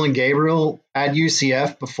Dylan Gabriel at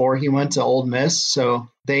UCF before he went to Ole Miss. So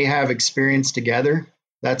they have experience together.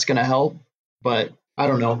 That's going to help. But I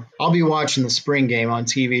don't know. I'll be watching the spring game on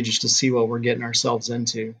TV just to see what we're getting ourselves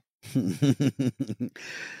into.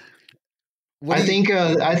 I think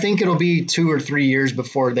it'll be 2 or 3 years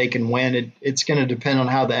before they can win. It's going to depend on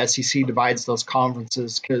how the SEC divides those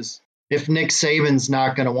conferences, because if Nick Saban's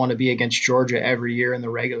not going to want to be against Georgia every year in the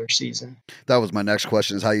regular season. That was my next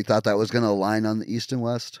question, is how you thought that was going to align on the East and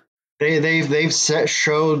West? They've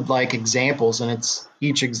showed like examples, and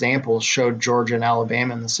each example showed Georgia and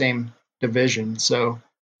Alabama in the same division. So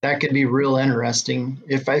that could be real interesting.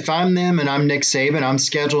 If I'm them and I'm Nick Saban, I'm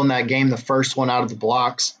scheduling that game the first one out of the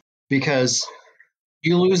blocks, because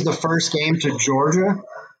you lose the first game to Georgia.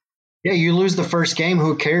 Yeah, you lose the first game.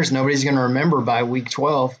 Who cares? Nobody's going to remember by week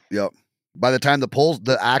 12. Yep. By the time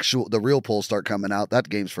the real polls start coming out, that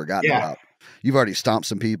game's forgotten about. You've already stomped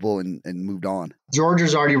some people and moved on.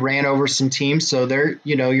 Georgia's already ran over some teams, so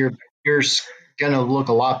you're going to look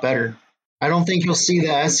a lot better. I don't think you'll see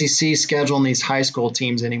the SEC scheduling these high school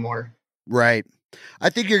teams anymore. Right. I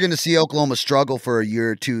think you're going to see Oklahoma struggle for a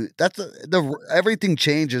year or two. Everything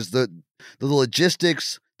changes. The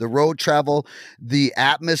logistics, the road travel, the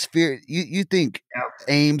atmosphere. You think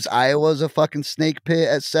Ames, Iowa is a fucking snake pit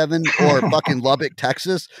at 7, or fucking Lubbock,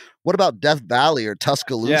 Texas? What about Death Valley or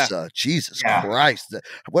Tuscaloosa? Yeah. Jesus Christ.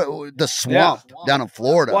 The swamp down in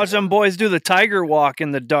Florida. Watch them boys do the tiger walk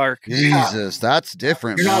in the dark. Jesus, that's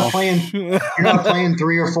different. You're not playing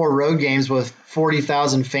 3 or 4 road games with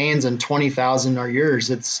 40,000 fans and 20,000 are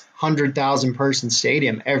yours. It's 100,000 person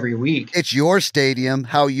stadium every week. It's your stadium.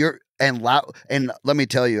 And let me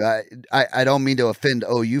tell you, I don't mean to offend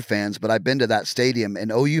OU fans, but I've been to that stadium,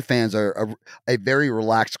 and OU fans are a very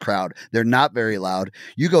relaxed crowd. They're not very loud.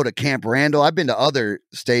 You go to Camp Randall. I've been to other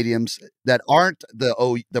stadiums that aren't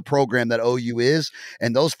the program that OU is,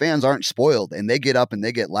 and those fans aren't spoiled, and they get up and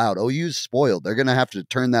they get loud. OU's spoiled. They're going to have to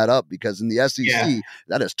turn that up, because in the SEC,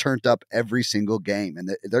 that is turned up every single game, and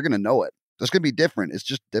they're going to know it. It's going to be different. It's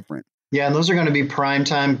just different. Yeah, and those are going to be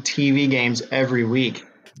primetime TV games every week.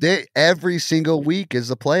 Every single week is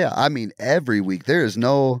a playoff. I mean, every week. There's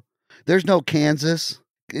no Kansas.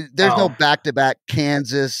 There's no back-to-back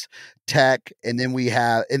Kansas, Tech, and then we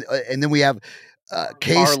have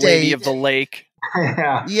K-State. Our Lady of the Lake.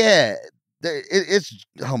 Yeah. It's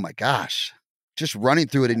oh my gosh. Just running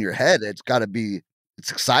through it in your head, it's got to be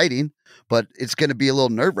It's exciting, but it's going to be a little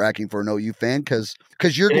nerve wracking for an OU fan because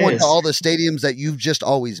you're It going is. to all the stadiums that you've just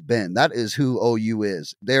always been. That is who OU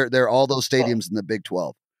is. They're all those stadiums in the Big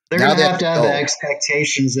 12. They're Now going to they have to have go. the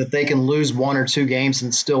expectations that they can lose 1 or 2 games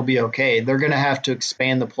and still be okay. They're going to have to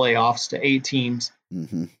expand the playoffs to 8 teams.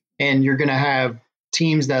 Mm-hmm. And you're going to have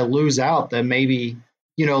teams that lose out that maybe,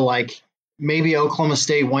 like maybe Oklahoma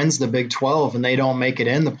State wins the Big 12 and they don't make it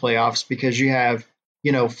in the playoffs because you have,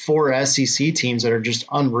 4 SEC teams that are just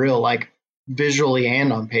unreal, like visually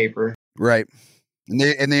and on paper. Right. And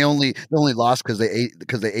they only lost because they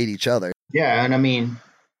ate each other. Yeah. And I mean,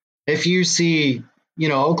 if you see,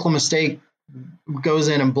 Oklahoma State goes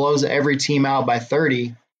in and blows every team out by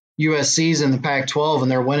 30, USC's in the Pac-12 and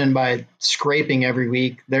they're winning by scraping every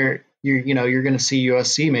week. You're going to see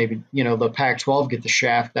USC maybe, the Pac-12 get the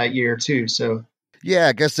shaft that year too. So yeah,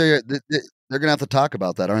 I guess they're going to have to talk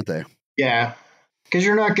about that, aren't they? Yeah, because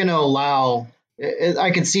you're not going to allow. I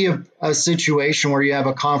can see a situation where you have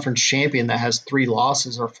a conference champion that has 3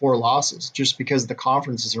 losses or 4 losses just because the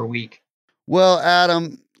conferences are weak. Well,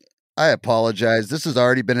 Adam, I apologize. This has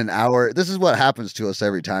already been an hour. This is what happens to us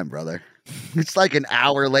every time, brother. It's like an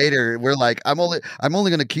hour later. We're like, I'm only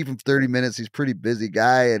going to keep him 30 minutes. He's a pretty busy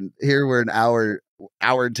guy. And here we're an hour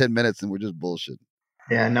and 10 minutes and we're just bullshit.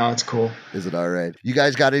 Yeah, no, it's cool. Is it all right? You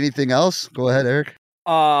guys got anything else? Go ahead, Eric.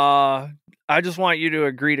 I just want you to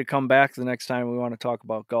agree to come back the next time we want to talk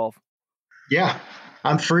about golf. Yeah,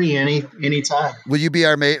 I'm free anytime. Will you be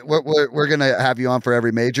our mate? We're gonna have you on for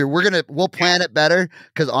every major. We'll plan it better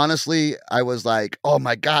because honestly, I was like, oh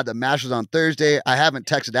my god, the match is on Thursday. I haven't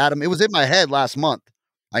texted Adam. It was in my head last month.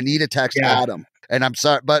 I need to text Adam, and I'm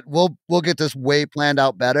sorry, but we'll get this way planned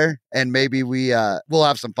out better, and maybe we'll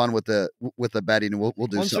have some fun with the betting, and we'll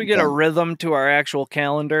do once something we get fun. a rhythm to our actual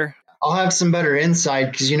calendar. I'll have some better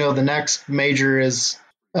insight because the next major is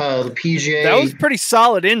the PGA. That was pretty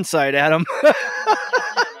solid insight, Adam.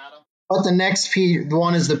 But the next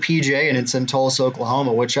one is the PGA, and it's in Tulsa,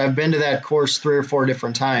 Oklahoma, which I've been to that course 3 or 4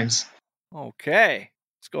 different times. Okay,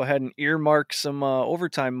 let's go ahead and earmark some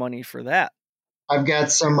overtime money for that. I've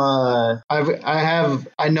got some.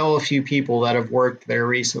 I know a few people that have worked there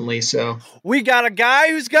recently, so we got a guy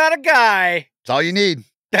who's got a guy. That's all you need.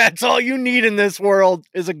 That's all you need in this world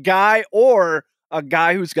is a guy or a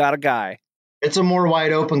guy who's got a guy. It's a more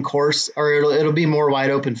wide open course, or it'll be more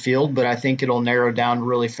wide open field, but I think it'll narrow down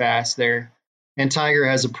really fast there. And Tiger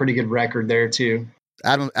has a pretty good record there too.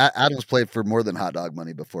 Adam's played for more than hot dog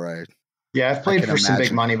money before. I've played for some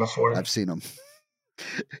big money before. I've seen him.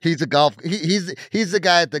 He's a golf. He's the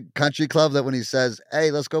guy at the country club that when he says,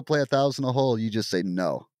 "Hey, let's go play 1,000 a hole," you just say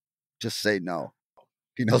no. Just say no.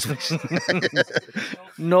 He knows what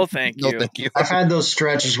No, thank you. No, thank you. I've had those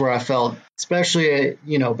stretches where I felt, especially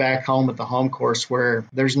back home at the home course, where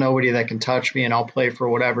there's nobody that can touch me, and I'll play for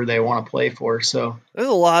whatever they want to play for. So there's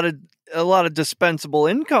a lot of dispensable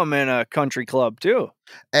income in a country club too.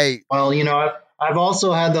 Hey, well, I've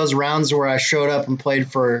also had those rounds where I showed up and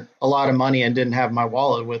played for a lot of money and didn't have my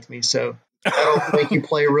wallet with me. So that'll make you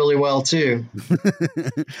play really well too.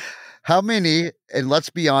 How many, and let's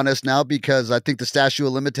be honest now, because I think the statute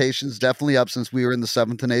of limitations is definitely up since we were in the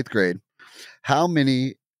 7th and 8th grade. How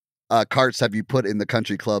many carts have you put in the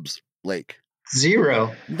country club's lake?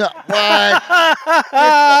 0. No, what?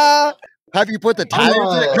 Have you put the tires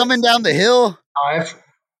in it coming down the hill?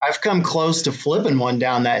 I've come close to flipping one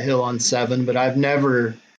down that hill on 7, but I've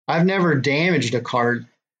never damaged a cart.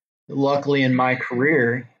 Luckily, in my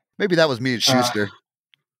career, maybe that was me and Schuster.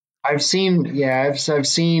 I've seen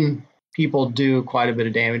people do quite a bit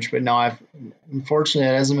of damage, but no, unfortunately,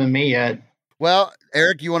 it hasn't been me yet. Well,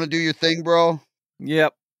 Eric, you want to do your thing, bro?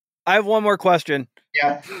 Yep. I have one more question.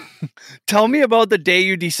 Yeah. Tell me about the day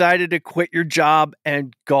you decided to quit your job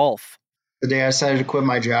and golf. The day I decided to quit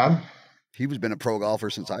my job. He's been a pro golfer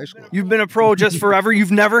since high school. You've been a pro just forever.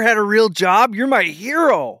 You've never had a real job. You're my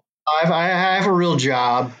hero. I have a real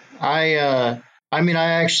job. I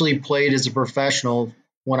actually played as a professional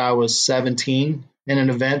when I was 17 in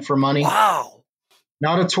an event for money. Wow.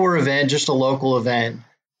 Not a tour event, just a local event.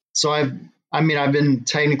 So I've been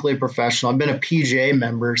technically a professional. I've been a PGA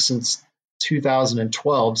member since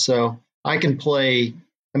 2012. So I can play.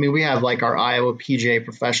 We have like our Iowa PGA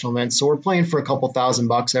professional events. So we're playing for a couple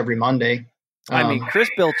 $1,000 every Monday. Chris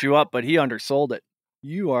built you up, but he undersold it.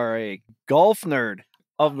 You are a golf nerd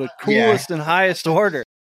of the coolest and highest order.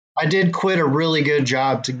 I did quit a really good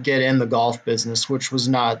job to get in the golf business, which was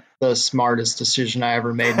not the smartest decision I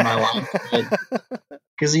ever made in my life.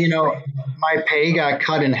 Because, my pay got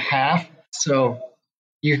cut in half. So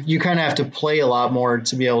you kind of have to play a lot more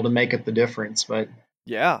to be able to make up the difference. But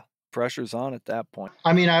yeah, pressure's on at that point.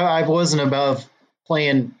 I wasn't above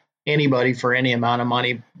playing anybody for any amount of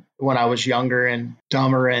money when I was younger and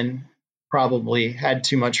dumber and probably had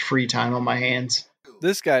too much free time on my hands.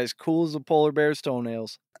 This guy's cool as a polar bear's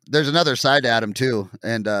toenails. There's another side to Adam too,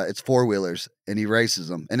 and it's 4-wheelers, and he races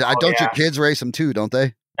them. And don't your kids race them too, don't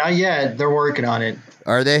they? Not yet. They're working on it.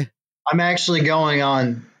 Are they? I'm actually going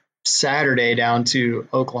on Saturday down to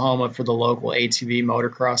Oklahoma for the local ATV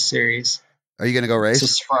motocross series. Are you going to go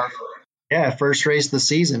race? First race of the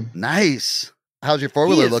season. Nice. How's your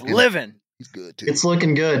 4-wheeler looking? Living. He's good too. It's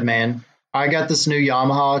looking good, man. I got this new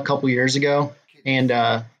Yamaha a couple years ago, and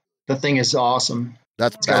the thing is awesome.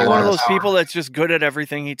 That's He's one of those people that's just good at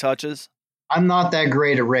everything he touches. I'm not that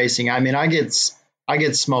great at racing. I mean, I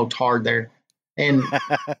get smoked hard there, and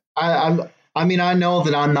I know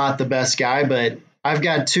that I'm not the best guy, but I've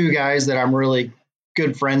got two guys that I'm really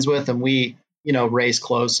good friends with, and we, race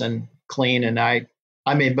close and clean. And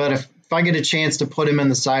but if I get a chance to put him in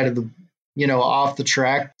the side of the, off the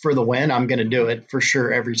track for the win, I'm going to do it for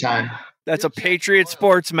sure every time. That's a Patriot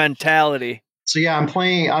sports mentality. So yeah,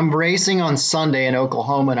 I'm racing on Sunday in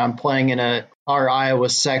Oklahoma, and I'm playing in our Iowa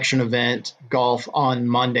section event golf on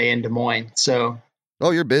Monday in Des Moines. So,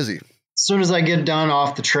 you're busy. As soon as I get done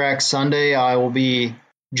off the track Sunday, I will be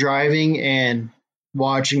driving and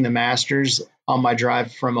watching the Masters on my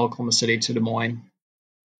drive from Oklahoma City to Des Moines.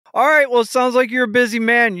 All right. Well, it sounds like you're a busy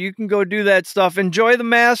man. You can go do that stuff. Enjoy the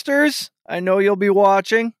Masters. I know you'll be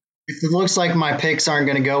watching. If it looks like my picks aren't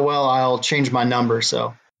going to go well, I'll change my number.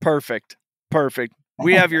 So perfect.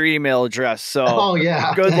 We have your email address. So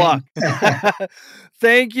yeah. Good luck.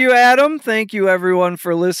 Thank you, Adam. Thank you, everyone,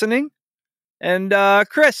 for listening. And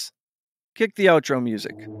Chris, kick the outro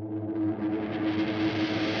music.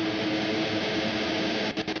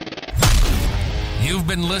 You've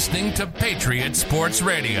been listening to Patriot Sports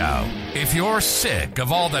Radio. If you're sick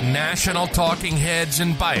of all the national talking heads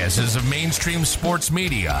and biases of mainstream sports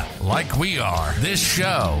media, like we are, this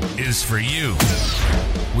show is for you.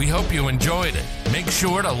 We hope you enjoyed it. Make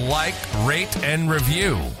sure to like, rate, and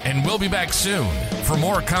review. And we'll be back soon. For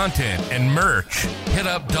more content and merch, hit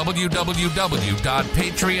up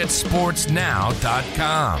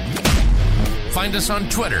www.patriotsportsnow.com. Find us on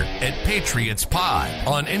Twitter at PatriotsPod,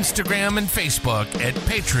 on Instagram and Facebook at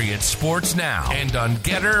Patriot Sports Now, and on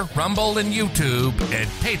Getter, Rumble, and YouTube at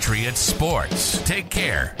Patriot Sports. Take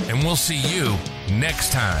care, and we'll see you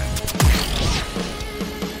next time.